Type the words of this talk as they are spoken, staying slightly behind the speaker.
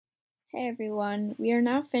Hey everyone, we are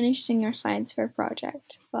now finishing our science fair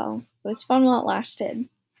project. Well, it was fun while it lasted.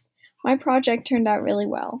 My project turned out really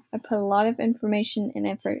well. I put a lot of information and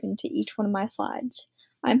effort into each one of my slides.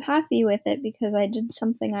 I'm happy with it because I did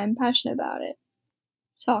something I'm passionate about it.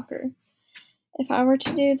 Soccer. If I were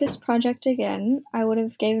to do this project again, I would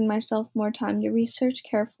have given myself more time to research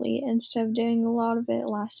carefully instead of doing a lot of it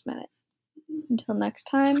last minute. Until next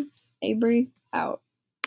time, Abri out.